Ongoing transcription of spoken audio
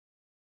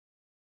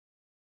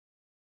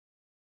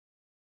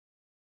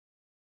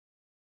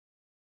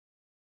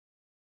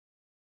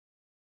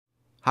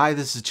Hi,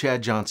 this is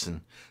Chad Johnson.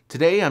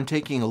 Today I'm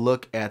taking a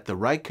look at the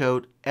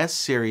Rycote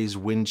S-Series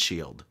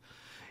Windshield.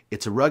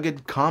 It's a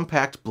rugged,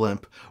 compact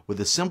blimp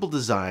with a simple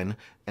design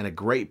and a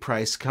great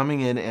price,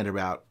 coming in at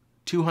about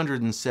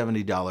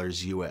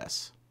 $270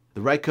 US.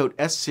 The Rycote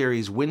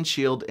S-Series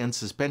Windshield and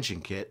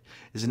Suspension Kit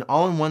is an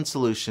all-in-one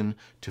solution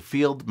to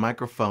field,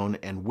 microphone,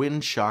 and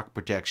wind shock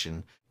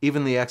protection.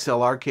 Even the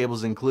XLR cable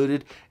is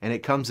included, and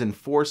it comes in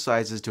 4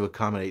 sizes to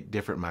accommodate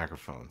different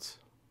microphones.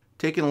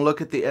 Taking a look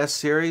at the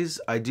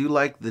S-Series, I do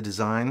like the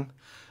design.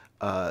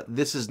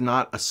 This is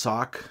not a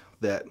sock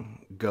that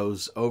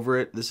goes over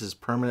it. This is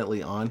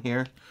permanently on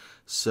here,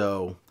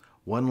 so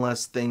one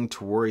less thing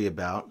to worry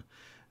about.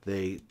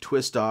 They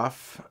twist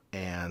off,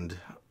 and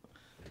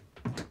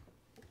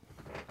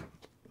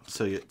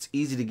so it's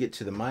easy to get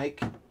to the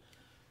mic.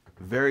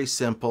 Very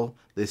simple.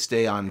 They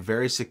stay on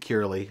very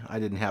securely. I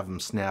didn't have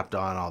them snapped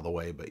on all the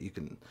way, but you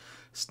can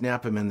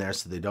snap them in there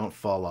so they don't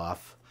fall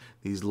off.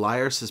 These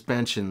lyre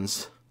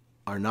suspensions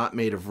are not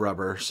made of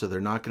rubber, so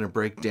they're not going to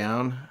break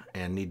down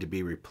and need to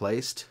be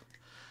replaced.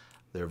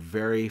 They're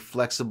very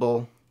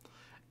flexible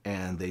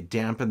and they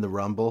dampen the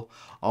rumble.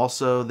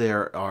 Also,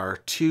 there are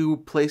 2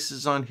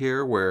 places on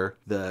here where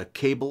the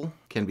cable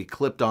can be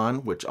clipped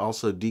on, which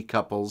also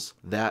decouples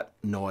that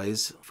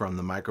noise from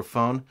the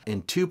microphone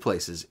in 2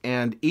 places.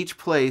 And each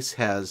place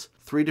has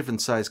 3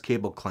 different size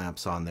cable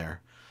clamps on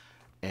there,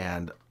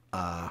 and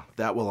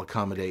that will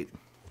accommodate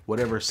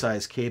whatever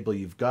size cable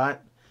you've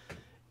got.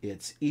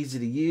 It's easy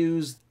to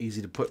use,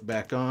 easy to put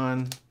back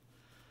on.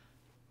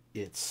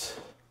 It's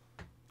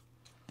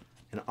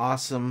an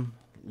awesome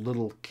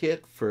little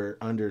kit for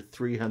under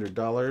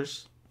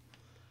 $300.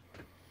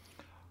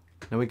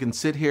 Now we can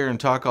sit here and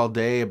talk all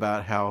day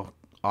about how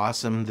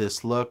awesome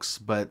this looks,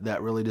 but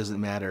that really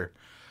doesn't matter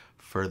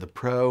for the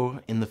pro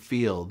in the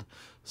field.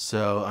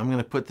 So I'm going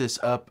to put this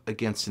up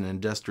against an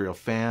industrial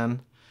fan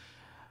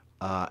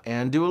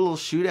and do a little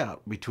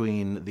shootout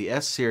between the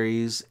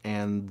S-Series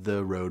and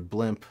the Rode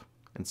Blimp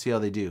and see how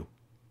they do.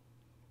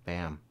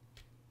 Bam.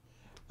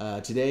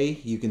 Today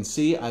you can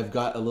see I've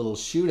got a little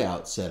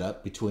shootout set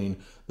up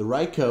between the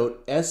Rycote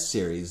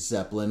S-Series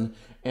Zeppelin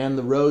and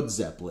the Rode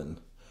Zeppelin.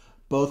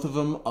 Both of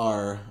them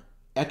are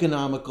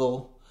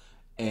economical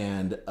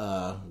and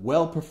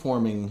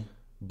well-performing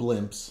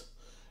blimps,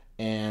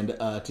 and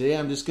today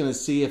I'm just going to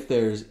see if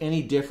there's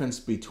any difference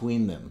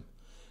between them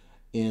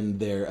in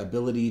their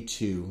ability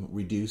to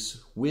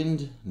reduce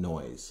wind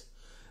noise.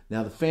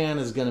 Now the fan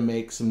is going to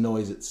make some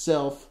noise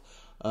itself.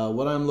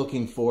 What I'm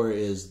looking for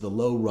is the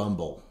low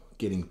rumble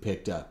getting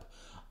picked up.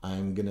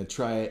 I'm going to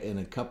try it in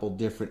a couple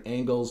different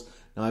angles.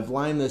 Now I've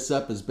lined this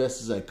up as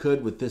best as I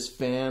could with this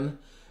fan,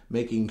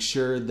 making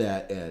sure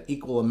that an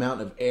equal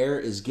amount of air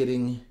is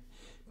getting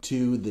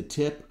to the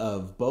tip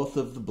of both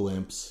of the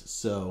blimps.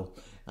 So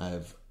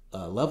I've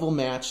level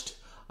matched.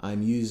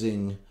 I'm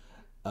using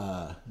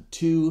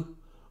 2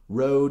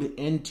 Rode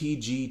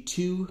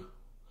NTG2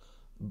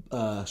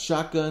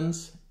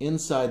 shotguns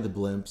inside the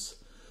blimps,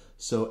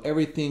 so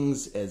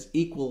everything's as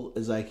equal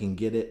as I can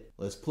get it.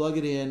 Let's plug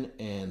it in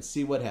and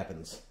see what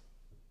happens.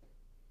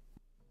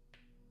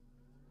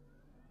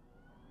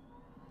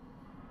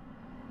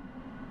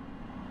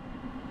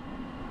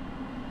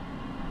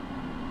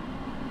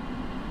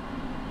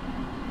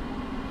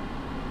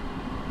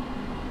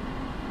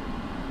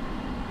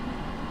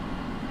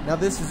 Now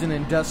this is an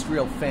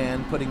industrial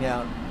fan putting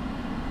out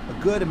a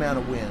good amount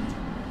of wind.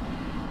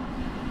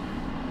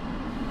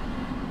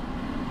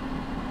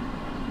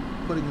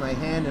 Putting my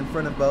hand in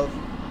front of both.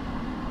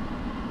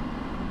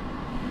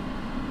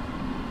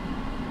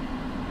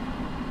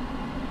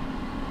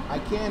 I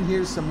can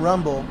hear some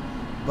rumble,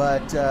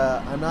 but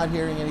I'm not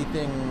hearing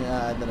anything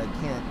that I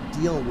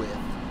can't deal with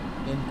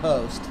in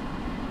post.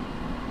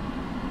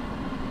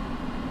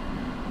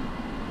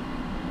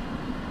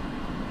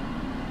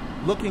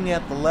 Looking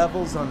at the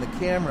levels on the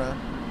camera,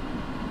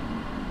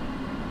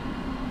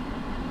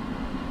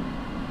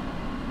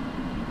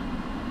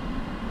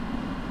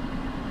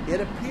 it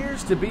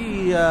appears to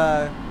be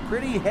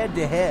pretty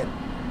head-to-head.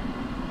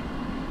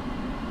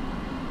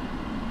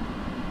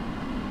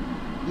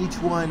 Each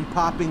one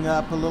popping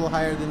up a little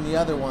higher than the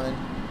other one,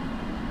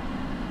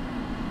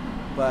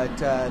 but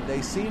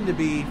they seem to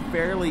be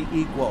fairly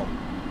equal.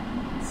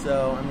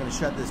 So I'm going to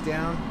shut this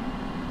down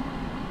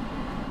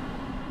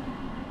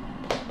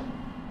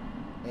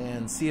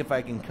and see if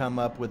I can come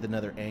up with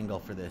another angle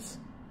for this.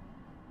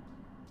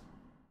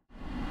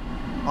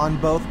 On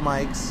both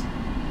mics,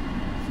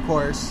 of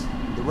course,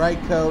 the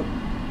Rycote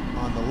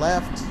on the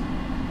left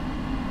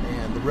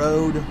and the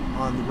Rode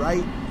on the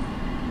right.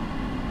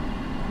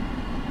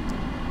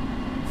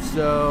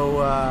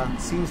 So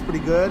seems pretty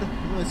good.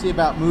 I'm going to see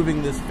about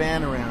moving this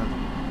fan around.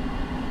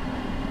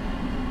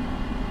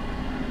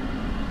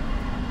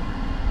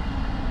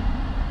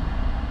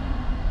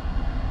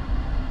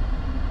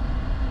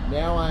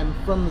 Now I'm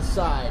from the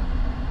side.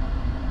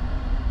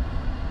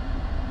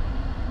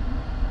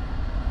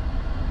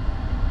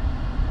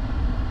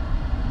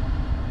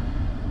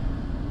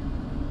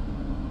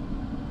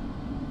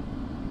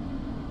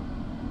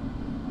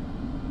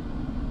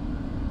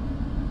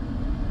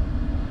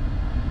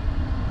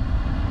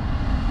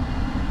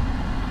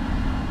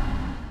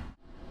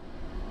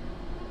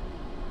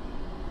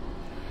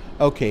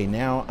 Okay,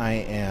 now I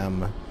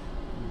am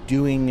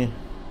doing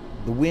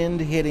the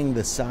wind hitting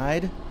the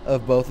side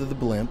of both of the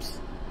blimps.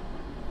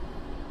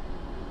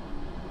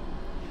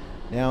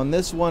 Now in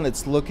this one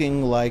it's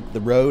looking like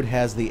the Rode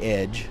has the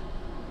edge.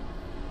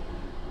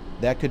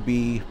 That could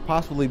be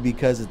possibly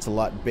because it's a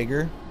lot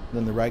bigger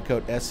than the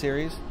Rycote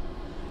S-Series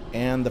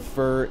and the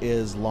fur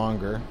is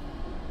longer.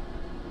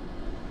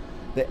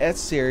 The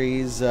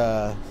S-Series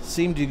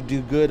seemed to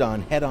do good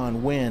on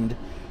head-on wind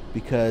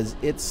because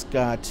it's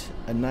got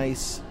a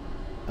nice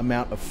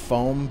amount of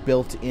foam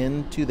built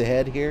into the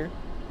head here.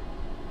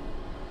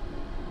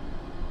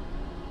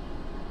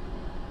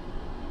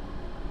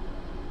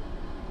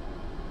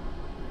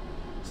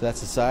 So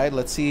that's the side.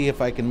 Let's see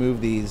if I can move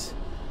these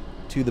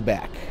to the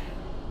back.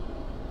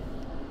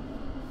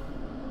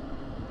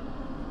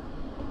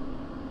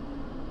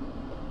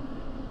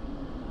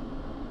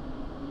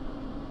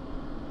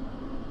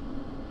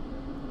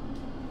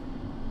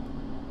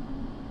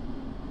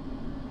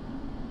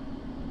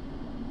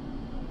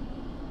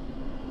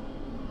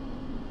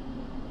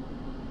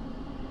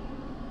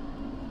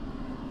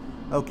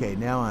 Okay,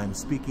 now I'm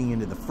speaking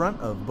into the front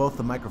of both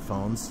the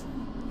microphones.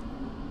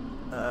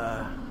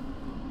 I've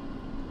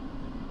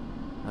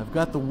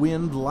got the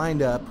wind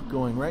lined up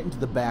going right into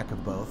the back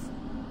of both.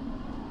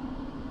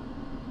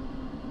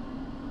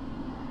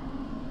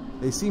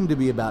 They seem to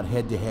be about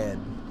head to head,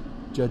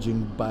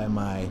 judging by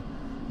my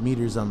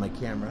meters on my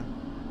camera.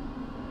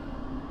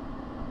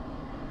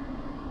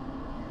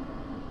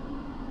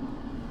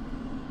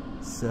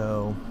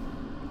 So,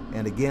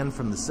 and again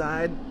from the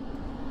side.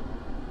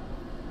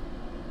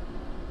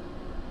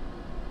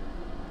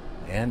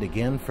 And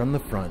again from the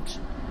front.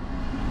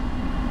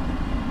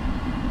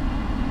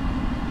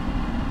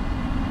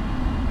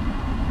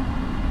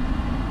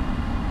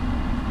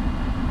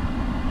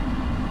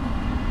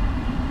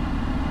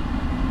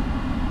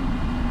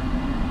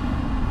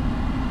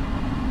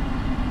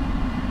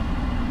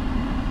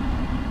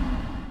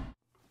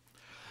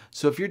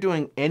 So if you're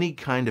doing any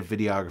kind of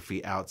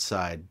videography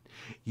outside,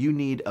 you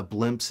need a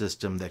blimp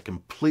system that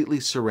completely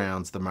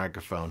surrounds the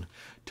microphone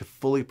to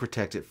fully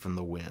protect it from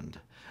the wind.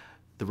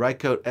 The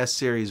Rycote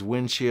S-Series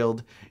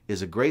Windshield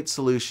is a great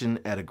solution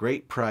at a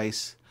great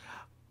price.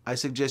 I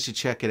suggest you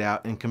check it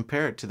out and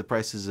compare it to the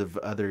prices of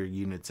other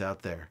units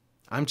out there.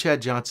 I'm Chad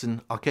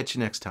Johnson. I'll catch you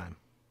next time.